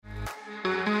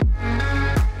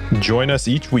Join us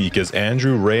each week as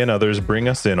Andrew, Ray, and others bring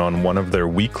us in on one of their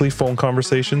weekly phone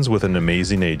conversations with an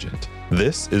amazing agent.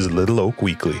 This is Little Oak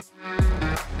Weekly.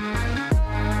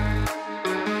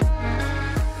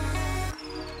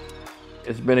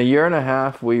 It's been a year and a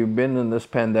half. We've been in this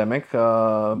pandemic.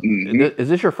 Is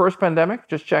this your first pandemic?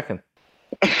 Just checking.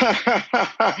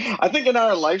 I think in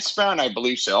our lifespan, I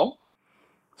believe so.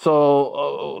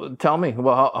 So tell me,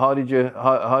 well, how did you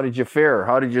fare?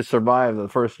 How did you survive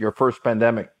your first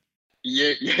pandemic?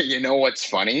 You know what's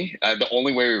funny? The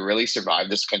only way we really survived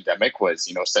this pandemic was,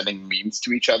 sending memes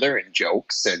to each other and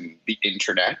jokes and the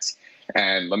internet.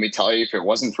 And let me tell you, if it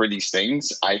wasn't for these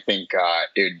things, I think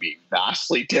it would be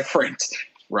vastly different,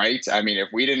 right? I mean, if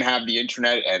we didn't have the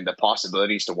internet and the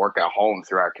possibilities to work at home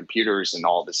through our computers and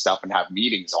all this stuff and have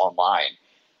meetings online,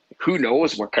 who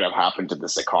knows what could have happened to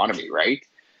this economy, right?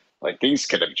 Like things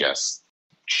could have just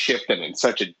shifted in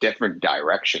such a different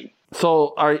direction.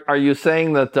 So are you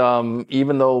saying that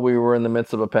even though we were in the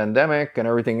midst of a pandemic and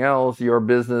everything else, your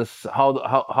business,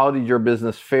 how did your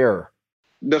business fare?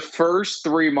 The first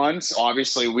 3 months,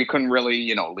 obviously, we couldn't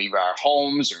really, leave our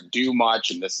homes or do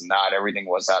much and this and that. Everything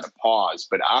was at a pause.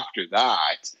 But after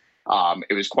that,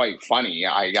 it was quite funny.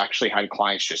 I actually had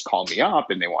clients just call me up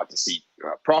and they want to see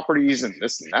properties and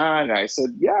this and that. And I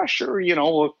said, yeah, sure, we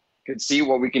can see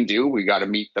what we can do. We got to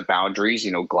meet the boundaries,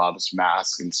 gloves,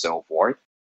 masks, and so forth.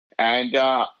 And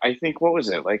I think, what was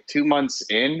it, like 2 months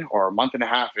in or a month and a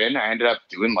half in, I ended up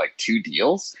doing like 2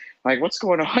 deals. Like, what's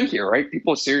going on here, right?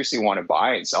 People seriously want to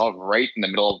buy and sell right in the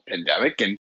middle of the pandemic.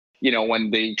 And,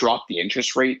 when they dropped the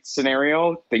interest rate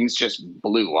scenario, things just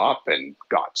blew up and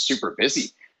got super busy,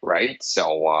 right?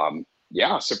 So,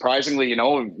 surprisingly,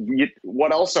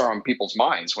 what else are on people's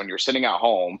minds when you're sitting at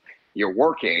home, you're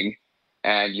working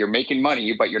and you're making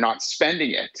money, but you're not spending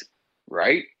it,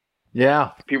 right?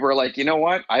 Yeah. People are like, you know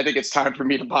what? I think it's time for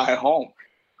me to buy a home,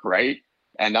 right?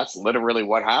 And that's literally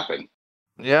what happened.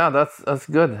 Yeah, that's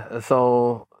good.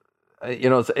 So,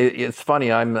 it's funny.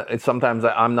 Sometimes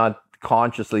I'm not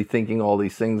consciously thinking all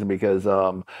these things because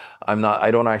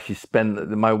I don't actually spend.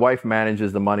 My wife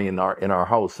manages the money in our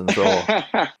house, and so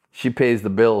she pays the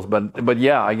bills. But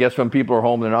yeah, I guess when people are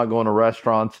home, they're not going to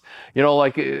restaurants.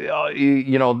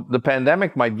 The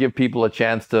pandemic might give people a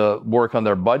chance to work on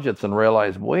their budgets and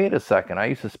realize, wait a second, I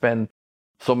used to spend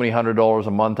so many $100 a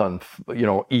month on,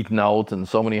 eating out, and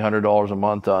so many $100 a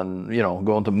month on,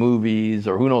 going to movies,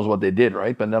 or who knows what they did,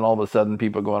 right? But then all of a sudden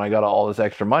people going, I got all this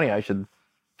extra money. I should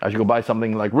go buy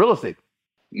something like real estate.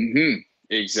 Mm-hmm.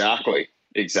 Exactly.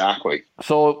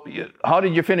 So how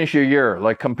did you finish your year?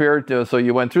 Like compared to, so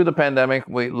you went through the pandemic,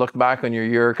 we looked back on your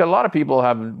year, 'cause a lot of people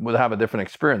would have a different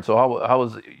experience. So how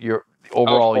was your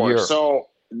overall year? So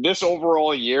this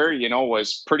overall year,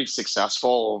 was pretty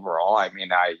successful overall. I mean,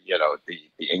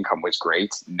 the income was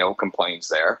great. No complaints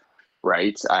there,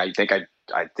 right? I think I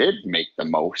did make the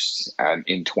most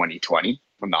in 2020, if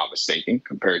I'm not mistaken,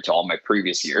 compared to all my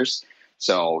previous years.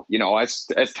 So,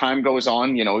 as time goes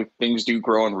on, things do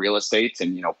grow in real estate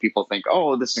and, people think,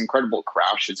 oh, this incredible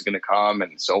crash is going to come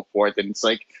and so forth. And it's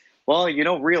like, well,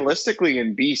 realistically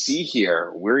in BC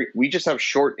here, we just have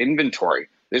short inventory.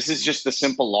 This is just the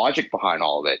simple logic behind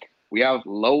all of it. We have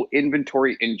low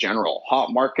inventory in general,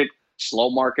 hot market, slow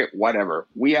market, whatever.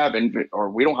 We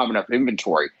don't have enough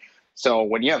inventory. So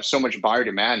when you have so much buyer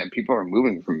demand and people are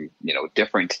moving from,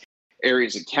 different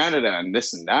areas of Canada and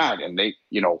this and that, and they,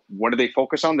 what do they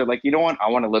focus on? They're like, you know what? I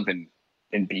want to live in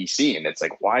BC. And it's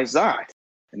like, why is that?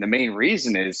 And the main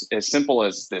reason is, as simple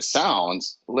as this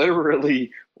sounds,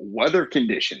 literally weather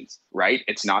conditions, right?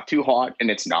 It's not too hot and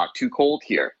it's not too cold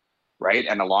here, right?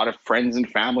 And a lot of friends and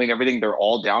family and everything, they're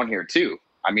all down here too.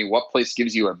 I mean, what place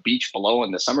gives you a beach below in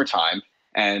the summertime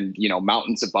and,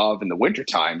 mountains above in the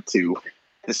wintertime to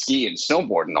ski and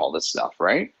snowboard and all this stuff,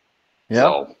 right?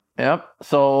 Yep.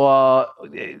 So,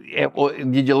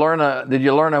 did you learn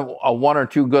a one or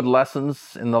two good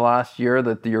lessons in the last year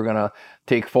that you're going to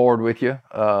take forward with you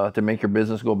to make your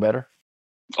business go better?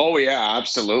 Oh yeah,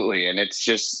 absolutely. And it's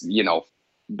just,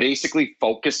 basically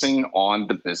focusing on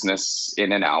the business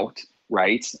in and out,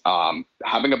 right?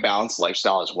 Having a balanced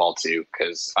lifestyle as well too,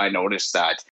 because I noticed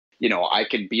that, I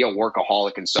could be a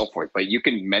workaholic and so forth, but you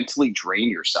can mentally drain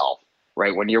yourself,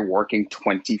 right? When you're working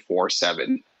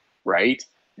 24/7, right?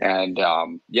 And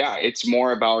it's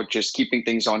more about just keeping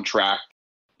things on track,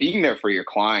 being there for your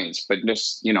clients, but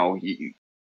just,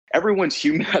 everyone's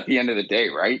human at the end of the day,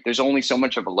 right? There's only so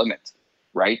much of a limit,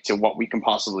 right, to what we can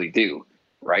possibly do,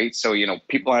 right? So,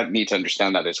 people need to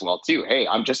understand that as well too. Hey,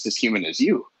 I'm just as human as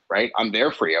you, right? I'm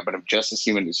there for you, but I'm just as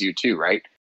human as you too, right?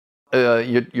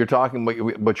 you're talking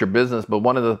about your business, but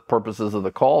one of the purposes of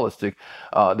the call is to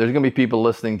there's going to be people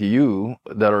listening to you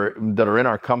that are in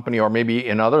our company or maybe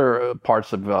in other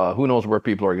parts of who knows where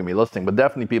people are going to be listening, but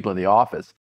definitely people in the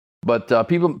office. But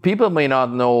people may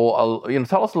not know.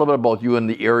 Tell us a little bit about you and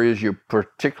the areas you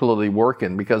particularly work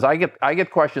in, because I get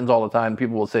questions all the time.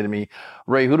 People will say to me,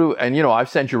 "Ray, I've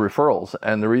sent you referrals,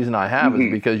 and the reason I have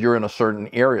is because you're in a certain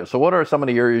area." So, what are some of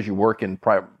the areas you work in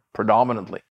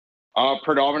predominantly?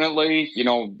 Predominantly,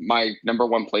 my number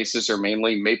one places are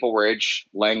mainly Maple Ridge,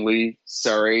 Langley,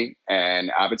 Surrey,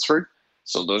 and Abbotsford.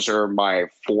 So those are my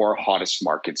 4 hottest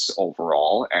markets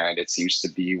overall, and it seems to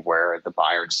be where the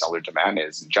buyer and seller demand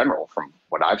is in general from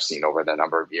what I've seen over the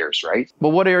number of years, right? But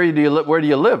what area do you live? Where do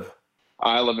you live?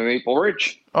 I live in Maple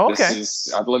Ridge. Oh, okay.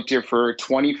 I've lived here for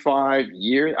 25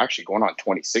 years, actually going on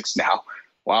 26 now.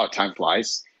 Wow, time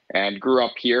flies. And grew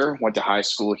up here, went to high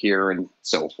school here and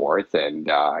so forth. And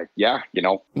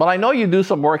Well, I know you do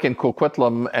some work in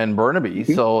Coquitlam and Burnaby,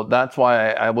 so that's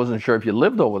why I wasn't sure if you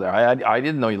lived over there. I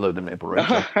didn't know you lived in Maple Ridge.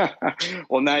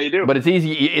 Well, now you do. But it's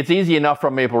easy enough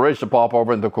from Maple Ridge to pop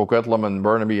over into Coquitlam and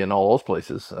Burnaby and all those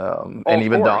places, and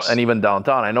even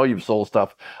downtown. I know you've sold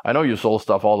stuff. I know you sold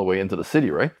stuff all the way into the city,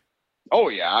 right? Oh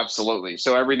yeah, absolutely.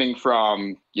 So everything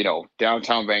from,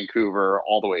 downtown Vancouver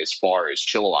all the way as far as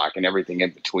Chilliwack and everything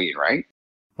in between, right?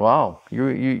 Wow.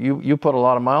 You put a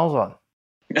lot of miles on.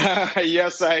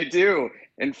 Yes, I do.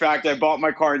 In fact, I bought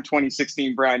my car in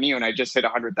 2016 brand new and I just hit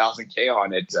 100,000 K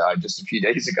on it just a few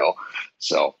days ago.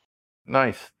 So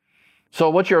nice.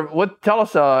 So tell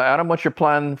us, Adam, what's your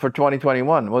plan for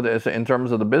 2021? What is in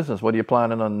terms of the business? What are you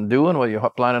planning on doing? What are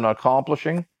you planning on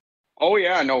accomplishing? Oh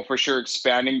yeah, no, for sure.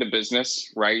 Expanding the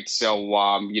business, right? So,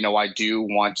 I do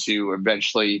want to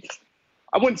eventually,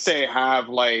 I wouldn't say have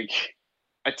like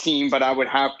a team, but I would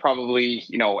have probably,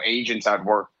 agents I'd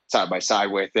work side by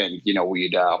side with, and,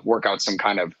 we'd work out some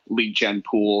kind of lead gen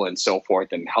pool and so forth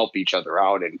and help each other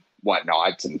out and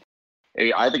whatnot. And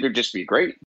I think it would just be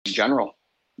great in general,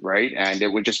 right? And it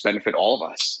would just benefit all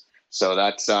of us. So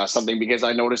that's something, because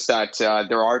I noticed that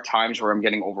there are times where I'm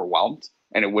getting overwhelmed.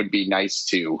 And it would be nice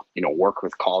to, work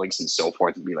with colleagues and so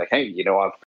forth and be like, hey,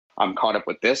 I'm caught up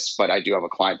with this, but I do have a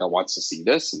client that wants to see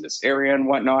this in this area and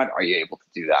whatnot. Are you able to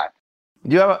do that?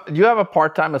 Do you have a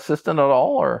part-time assistant at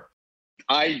all, or?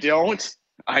 I don't.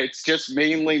 It's just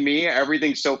mainly me.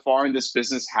 Everything so far in this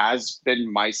business has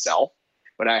been myself,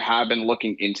 but I have been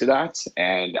looking into that,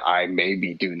 and I may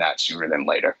be doing that sooner than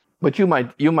later. But you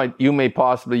may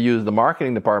possibly use the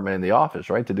marketing department in the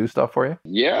office, right, to do stuff for you?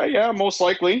 Yeah, most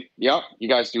likely. Yeah, you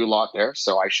guys do a lot there,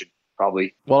 so I should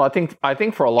probably. Well, I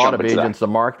think for a lot of agents, the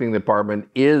marketing department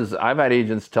is. I've had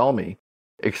agents tell me,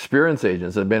 experienced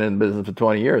agents that have been in business for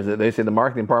 20 years, they say the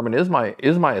marketing department is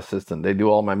my assistant. They do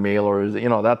all my mailers,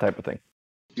 that type of thing.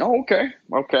 Oh,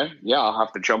 okay. Yeah, I'll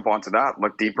have to jump onto that,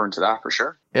 look deeper into that for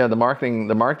sure. Yeah, the marketing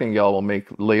gal will make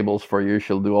labels for you.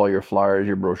 She'll do all your flyers,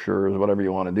 your brochures, whatever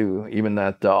you want to do. Even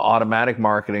that automatic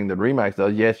marketing that Remax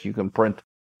does. Yes, you can print.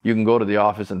 You can go to the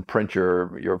office and print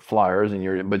your flyers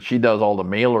but she does all the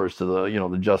mailers to the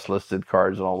the just listed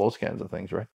cards and all those kinds of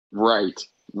things, right?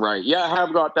 Right. Yeah, I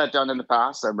have got that done in the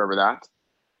past. I remember that a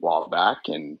while back,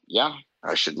 and yeah,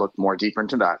 I should look more deeper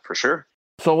into that for sure.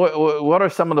 So what are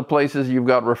some of the places you've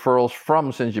got referrals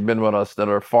from since you've been with us that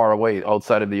are far away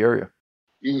outside of the area?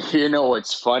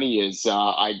 What's funny is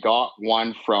I got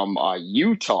one from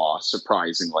Utah,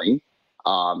 surprisingly.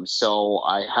 So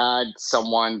I had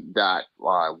someone that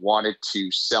wanted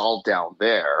to sell down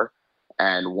there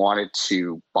and wanted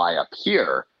to buy up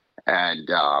here. And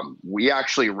we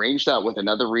actually arranged that with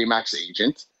another Remax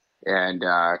agent. And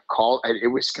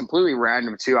it was completely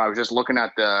random too. I was just looking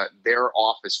at their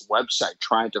office website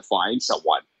trying to find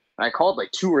someone. And I called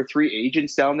like 2 or 3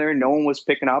 agents down there. No one was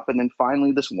picking up. And then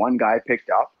finally this one guy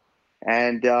picked up,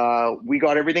 and we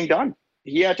got everything done.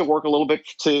 He had to work a little bit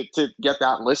to get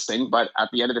that listing. But at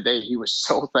the end of the day, he was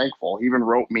so thankful. He even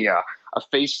wrote me a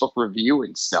Facebook review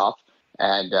and stuff.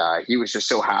 And he was just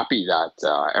so happy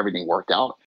that everything worked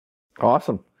out.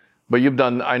 Awesome. But you've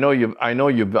done. I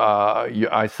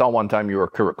saw one time you were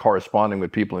corresponding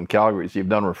with people in Calgary. So you've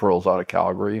done referrals out of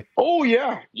Calgary. Oh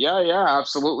yeah,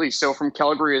 absolutely. So from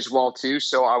Calgary as well too.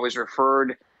 So I was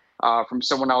referred from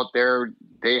someone out there.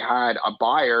 They had a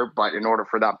buyer, but in order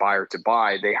for that buyer to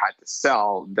buy, they had to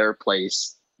sell their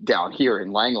place down here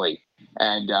in Langley,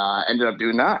 and ended up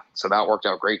doing that. So that worked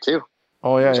out great too.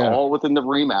 Oh yeah, it's all within the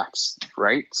Remax,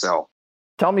 right? So,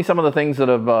 tell me some of the things that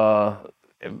have.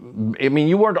 I mean,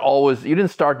 you didn't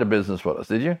start the business with us,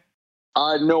 did you?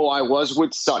 No, I was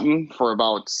with Sutton for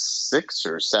about 6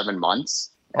 or 7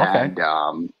 months. Okay.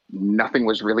 and nothing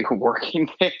was really working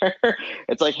there.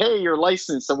 It's like, hey, you're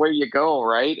licensed, so where you go,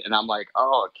 right? And I'm like,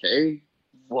 oh, okay,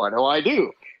 what do I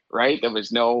do? Right? There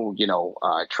was no,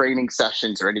 training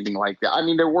sessions or anything like that. I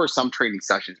mean, there were some training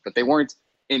sessions, but they weren't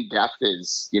in depth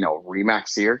as,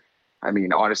 Remax here. I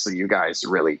mean, honestly, you guys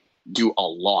really do a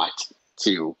lot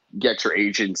to get your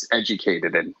agents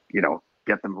educated and,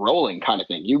 get them rolling kind of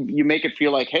thing. You make it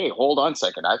feel like, hey, hold on a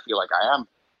second. I feel like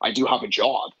I do have a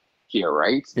job here,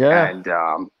 right? Yeah.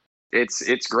 And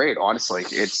it's great, honestly.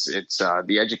 It's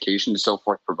the education and so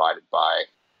forth provided by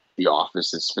the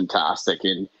office is fantastic.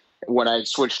 And when I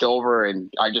switched over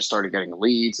and I just started getting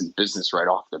leads and business right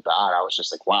off the bat, I was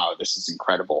just like, wow, this is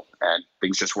incredible. And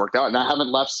things just worked out. And I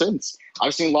haven't left since.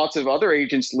 I've seen lots of other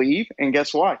agents leave. And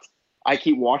guess what? I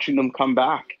keep watching them come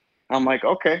back. I'm like,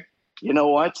 okay, you know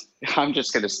what? I'm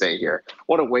just going to stay here.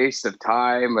 What a waste of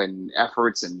time and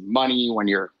efforts and money when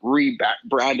you're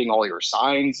rebranding all your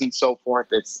signs and so forth.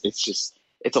 It's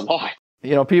a lot.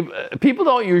 People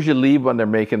don't usually leave when they're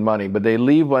making money, but they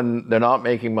leave when they're not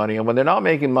making money. And when they're not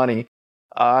making money,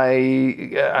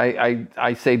 I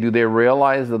say, do they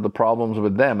realize that the problem's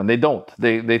with them? And they don't.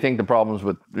 They think the problem's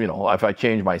with, if I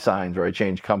change my signs or I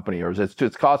change company or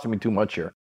it's costing me too much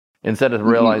here. Instead of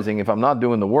realizing if I'm not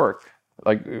doing the work,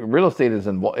 like real estate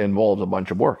involves a bunch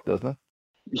of work, doesn't it?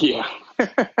 Yeah.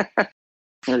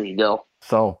 There you go.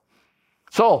 So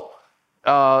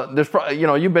there's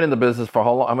you've been in the business for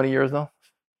how long? How many years now?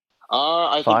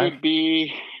 I think it'd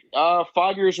be 5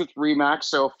 years with Remax,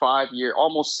 so 5 years,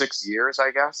 almost 6 years,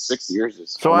 I guess. 6 years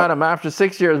is. So Adam, after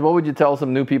 6 years, what would you tell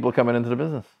some new people coming into the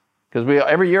business? Because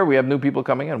every year we have new people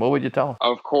coming in. What would you tell them?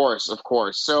 Of course.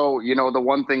 So the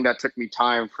one thing that took me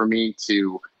time for me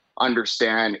to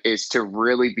understand is to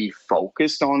really be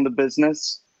focused on the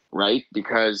business, right?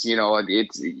 Because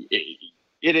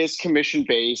it is commission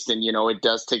based, and it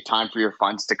does take time for your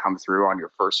funds to come through on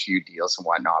your first few deals and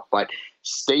whatnot. But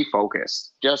stay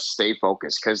focused. Just stay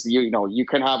focused, because you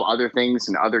can have other things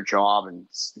and other jobs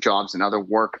and other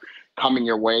work coming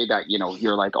your way that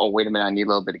you're like, oh, wait a minute, I need a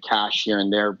little bit of cash here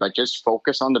and there. But just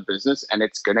focus on the business, and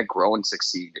it's gonna grow and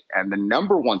succeed. And the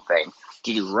number one thing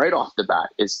to do right off the bat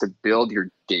is to build your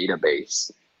database.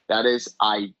 That is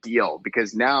ideal,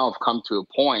 because now I've come to a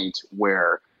point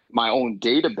where my own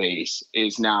database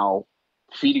is now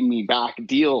feeding me back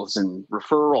deals and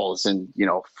referrals and,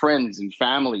 friends and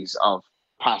families of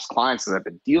past clients that I've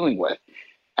been dealing with.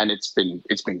 And it's been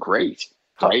great,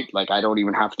 right? Like, I don't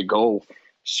even have to go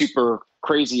super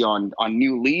crazy on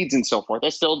new leads and so forth. I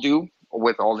still do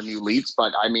with all the new leads,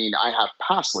 but I mean, I have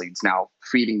past leads now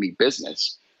feeding me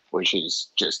business, which is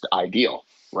just ideal,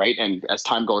 right? And as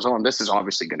time goes on, this is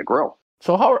obviously going to grow.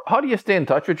 So how do you stay in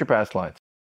touch with your past clients?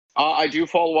 I do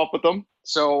follow up with them.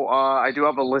 So I do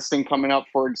have a listing coming up,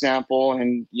 for example,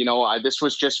 and this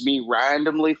was just me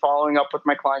randomly following up with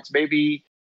my clients, maybe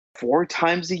 4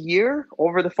 times a year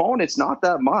over the phone. It's not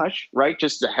that much, right?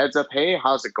 Just a heads up, hey,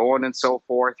 how's it going and so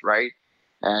forth, right?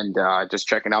 And just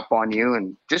checking up on you,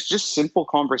 and just simple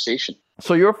conversation.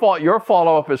 So your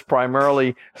follow-up is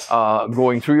primarily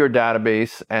going through your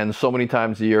database, and so many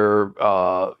times a year,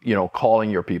 calling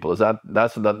your people. Is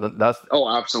that's? Oh,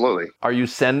 absolutely. Are you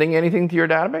sending anything to your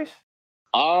database?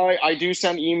 I do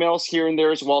send emails here and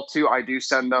there as well too. I do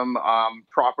send them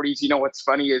properties. What's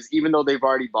funny is, even though they've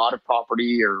already bought a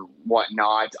property or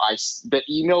whatnot, the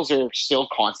emails are still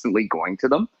constantly going to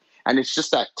them. And it's just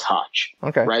that touch,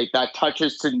 okay, right? That touch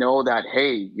is to know that,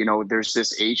 hey, there's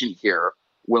this agent here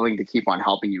willing to keep on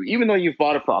helping you, even though you've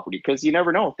bought a property, because you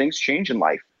never know. Things change in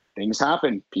life. Things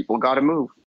happen. People got to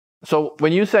move. So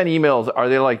when you send emails, are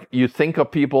they like you think of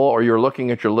people, or you're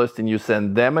looking at your list and you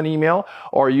send them an email,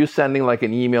 or are you sending like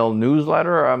an email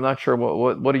newsletter? I'm not sure.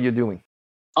 What are you doing?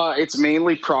 It's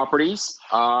mainly properties.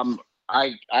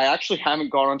 I actually haven't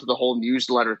gone onto the whole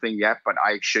newsletter thing yet, but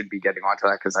I should be getting onto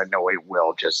that, because I know it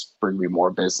will just bring me more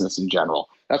business in general.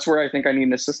 That's where I think I need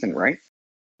an assistant, right?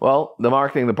 Well, the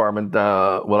marketing department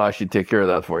will actually take care of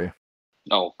that for you.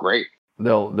 Oh, great.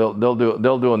 They'll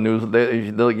do a news.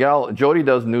 Jody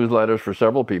does newsletters for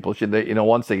several people.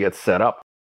 Once they get set up,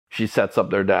 she sets up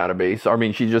their database. I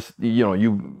mean, she just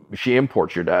she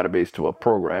imports your database to a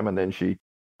program, and then she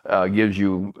gives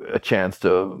you a chance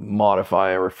to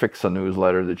modify or fix a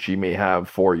newsletter that she may have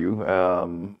for you,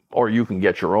 or you can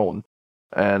get your own,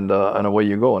 and away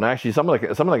you go. And actually, some of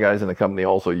the guys in the company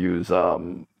also use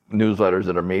newsletters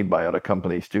that are made by other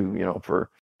companies too.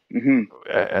 For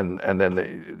and then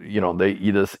they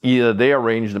either they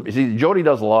arrange them. See, Jody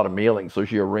does a lot of mailings, so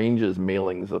she arranges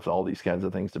mailings of all these kinds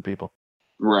of things to people.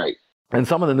 Right. And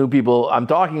some of the new people, I'm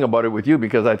talking about it with you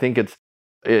because I think it's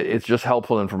it's just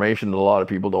helpful information that a lot of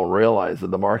people don't realize,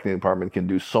 that the marketing department can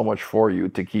do so much for you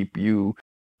to keep you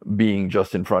being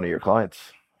just in front of your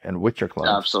clients and with your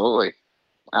clients.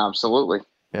 Absolutely.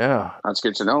 Yeah. That's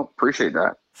good to know. Appreciate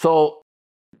that. So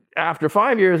after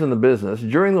 5 years in the business,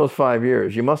 during those 5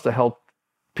 years, you must have helped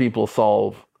people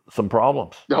solve some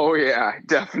problems. Oh yeah,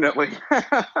 definitely.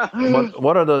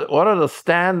 What are the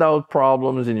standout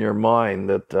problems in your mind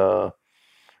that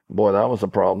boy, that was a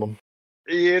problem?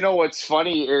 You know what's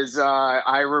funny is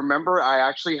I remember I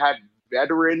actually had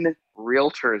veteran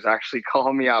realtors actually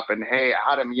call me up and, hey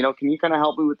Adam, can you kind of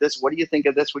help me with this? What do you think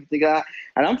of this? What do you think of that?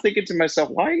 And I'm thinking to myself,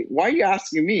 why are you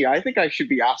asking me? I think I should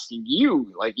be asking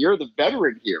you. Like, you're the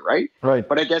veteran here, right? Right.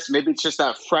 But I guess maybe it's just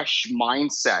that fresh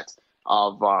mindset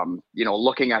of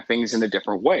looking at things in a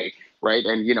different way, right?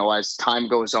 And as time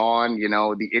goes on,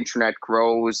 the internet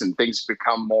grows and things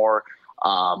become more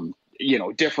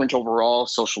different overall,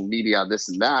 social media, this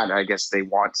and that. I guess they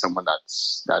want someone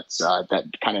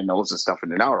that kind of knows the stuff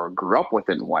in and out, or grew up with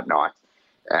it and whatnot.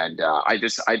 And I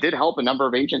did help a number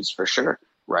of agents for sure,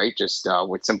 right? Just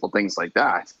with simple things like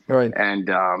that. Right. And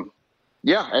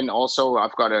and also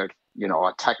I've got a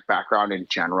tech background in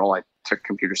general. I took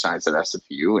computer science at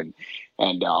SFU,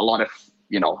 and a lot of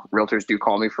realtors do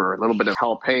call me for a little bit of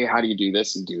help. Hey, how do you do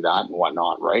this and do that and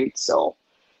whatnot, right? So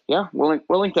yeah,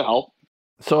 willing to help.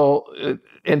 So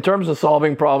in terms of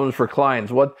solving problems for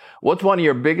clients, what's one of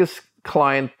your biggest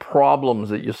client problems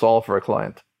that you solve for a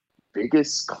client?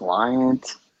 Biggest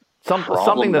client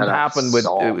something that happened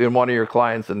in one of your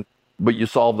clients, but you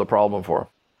solved the problem for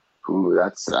them. Ooh,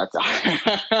 that's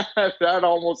that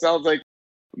almost sounds like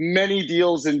many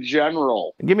deals in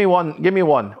general. Give me one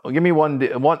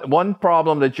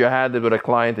problem that you had with a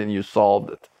client and you solved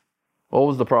it. What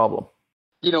was the problem?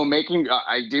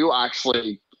 I do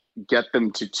actually get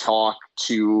them to talk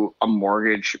to a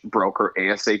mortgage broker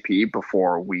ASAP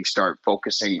before we start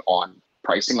focusing on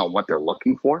pricing on what they're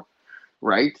looking for,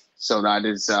 right? So that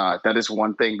is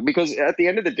one thing, because at the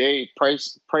end of the day,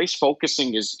 price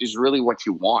focusing is really what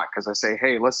you want. Because I say,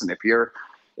 hey, listen, if you're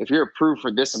approved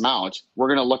for this amount, we're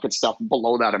going to look at stuff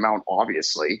below that amount,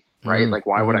 obviously, right? Mm-hmm. Like,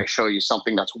 why would I show you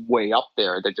something that's way up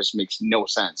there that just makes no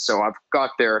sense? So I've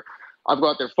got their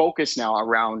focus now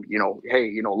around,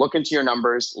 hey, look into your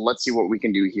numbers. Let's see what we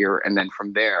can do here. And then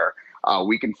from there,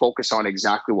 we can focus on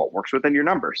exactly what works within your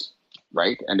numbers,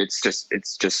 right? And it's just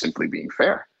simply being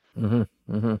fair.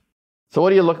 Mm-hmm. Mm-hmm. So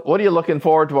what are you looking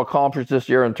forward to accomplish this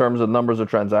year in terms of numbers of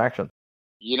transactions?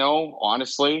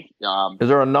 Honestly, is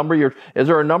there a number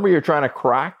you're trying to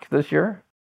crack this year?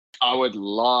 I would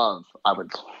love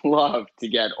to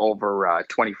get over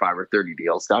 25 or 30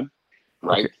 deals done,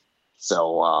 right? Okay.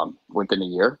 So within a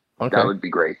year, that would be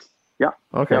great. Yeah.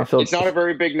 Okay. Yeah. So it's not a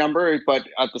very big number, but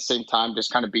at the same time,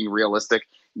 just kind of being realistic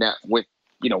that with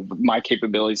my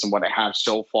capabilities and what I have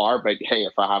so far. But hey,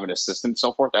 if I have an assistant and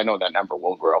so forth, I know that number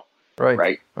will grow.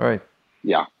 Right.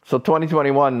 Yeah. So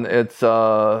 2021, it's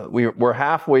we're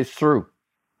halfway through.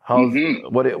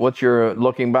 What's your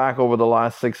looking back over the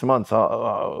last 6 months?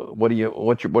 What are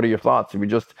your thoughts?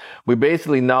 We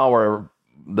basically now are,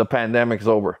 the pandemic's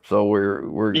over, so we're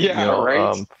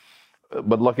right.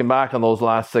 But looking back on those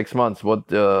last 6 months, what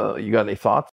you got any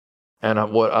thoughts?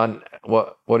 And what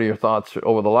are your thoughts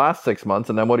over the last 6 months,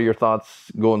 and then what are your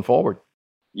thoughts going forward?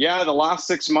 Yeah, the last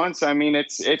 6 months, I mean,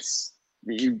 it's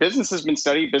business has been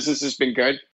steady. Business has been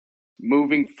good.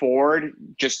 Moving forward,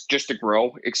 just to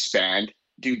grow, expand,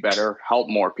 do better, help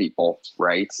more people,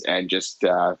 right? And just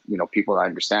people that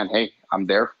understand, hey, I'm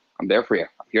there for you.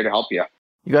 I'm here to help you.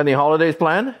 You got any holidays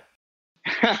planned?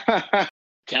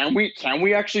 Can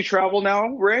we actually travel now,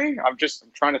 Ray? I'm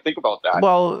trying to think about that.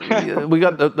 Well, we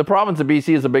got the province of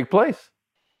BC is a big place.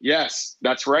 Yes,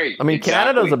 that's right. I mean,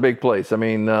 exactly. Canada's a big place. I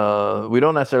mean, we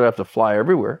don't necessarily have to fly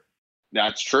everywhere.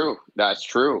 That's true.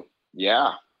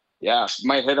 Yeah.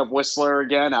 Might hit up Whistler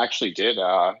again. I actually did.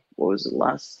 What was it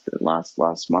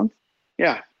last month?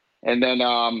 Yeah. And then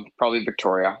probably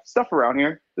Victoria. Stuff around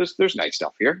here. There's nice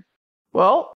stuff here.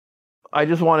 Well, I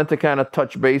just wanted to kind of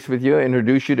touch base with you,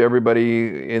 introduce you to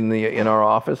everybody in our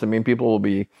office. I mean, people will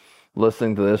be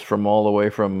listening to this from all the way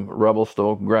from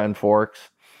Revelstoke, Grand Forks,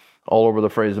 all over the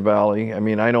Fraser Valley. I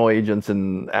mean, I know agents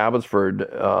in Abbotsford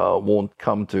won't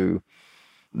come to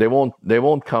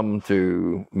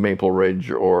Maple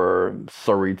Ridge or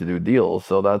Surrey to do deals.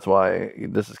 So that's why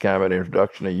this is kind of an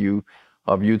introduction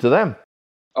of you to them.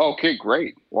 Okay,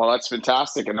 great. Well, that's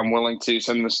fantastic, and I'm willing to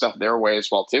send the stuff their way as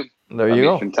well too. That'd you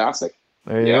go. Fantastic.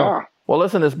 There you go. Well,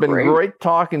 listen, it's been great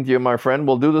talking to you, my friend.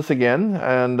 We'll do this again,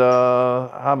 and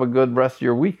have a good rest of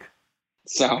your week.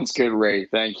 Sounds good, Ray.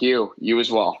 Thank you. You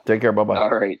as well. Take care. Bye-bye. All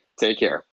right. Take care.